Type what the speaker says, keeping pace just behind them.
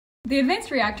The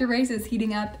advanced reactor race is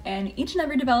heating up, and each and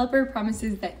every developer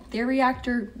promises that their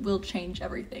reactor will change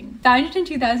everything. Founded in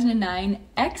 2009,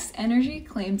 X Energy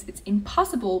claims it's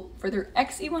impossible for their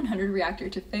XE100 reactor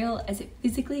to fail as it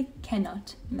physically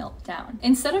cannot melt down.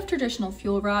 Instead of traditional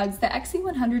fuel rods, the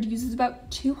XE100 uses about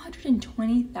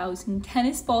 220,000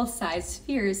 tennis ball sized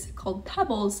spheres called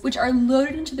pebbles, which are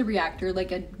loaded into the reactor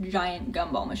like a giant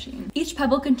gumball machine. Each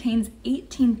pebble contains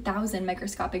 18,000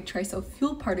 microscopic triso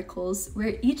fuel particles,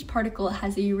 where each particle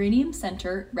has a uranium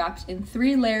center wrapped in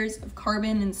 3 layers of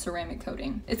carbon and ceramic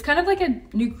coating. It's kind of like a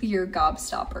nuclear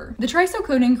gobstopper. The triso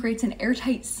coating creates an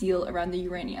airtight seal around the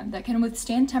uranium that can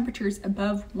withstand temperatures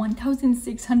above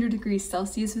 1,600 degrees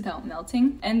Celsius without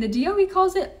melting, and the DOE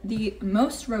calls it the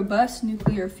most robust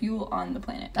nuclear fuel on the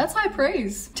planet. That's high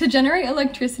praise. To generate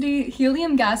electricity,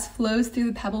 helium gas flows through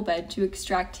the pebble bed to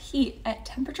extract heat at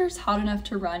temperatures hot enough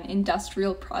to run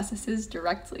industrial processes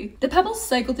directly. The pebbles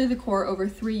cycle through the core over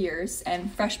 3 years,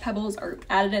 and fresh pebbles are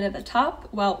added in at the top,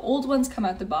 while old ones come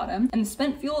out the bottom, and the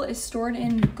spent fuel is stored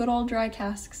in good old dry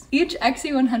casks. Each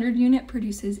XE100 unit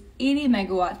produces 80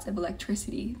 megawatts of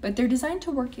electricity, but they're designed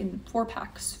to work in 4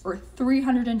 packs for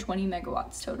 320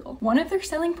 megawatts total. One of their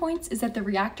selling points is that the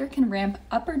reactor can ramp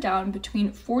up or down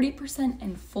between 40%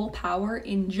 and full power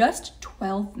in just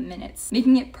 12 minutes,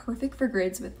 making it perfect for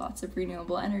grids with lots of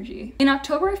renewable energy. In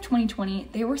October of 2020,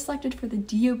 they were selected for the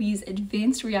DOE's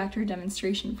Advanced Reactor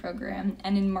Demonstration Program,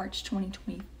 and in March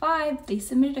 2025, they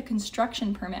submitted a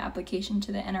construction permit application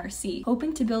to the NRC,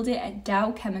 hoping to build it at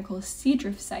Dow Chemical's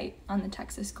Seadrift site on the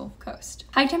Texas Gulf Coast.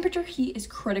 High temperature heat is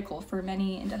critical for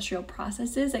many industrial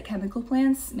processes at chemical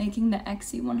plants, making the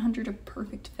XE100 a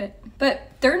perfect fit.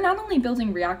 But they're not only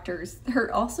building reactors,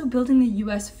 they're also building the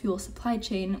US fuel supply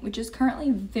chain, which is currently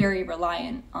very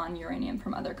reliant on uranium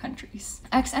from other countries.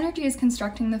 X Energy is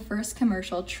constructing the first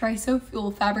commercial triso fuel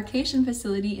fabrication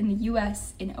facility in the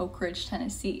US in Oak Ridge,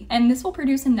 Tennessee, and this will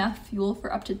produce enough fuel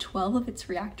for up to 12 of its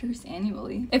reactors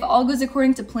annually. If all goes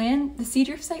according to plan, the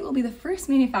Seadrift site will be the first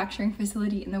manufacturing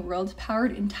facility in the world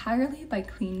powered entirely by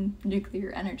clean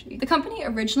nuclear energy. The company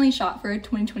originally shot for a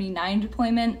 2029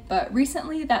 deployment, but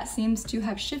recently that seems to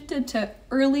have shifted to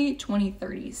early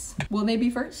 2030s. Will they be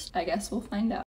first? I guess we'll find out.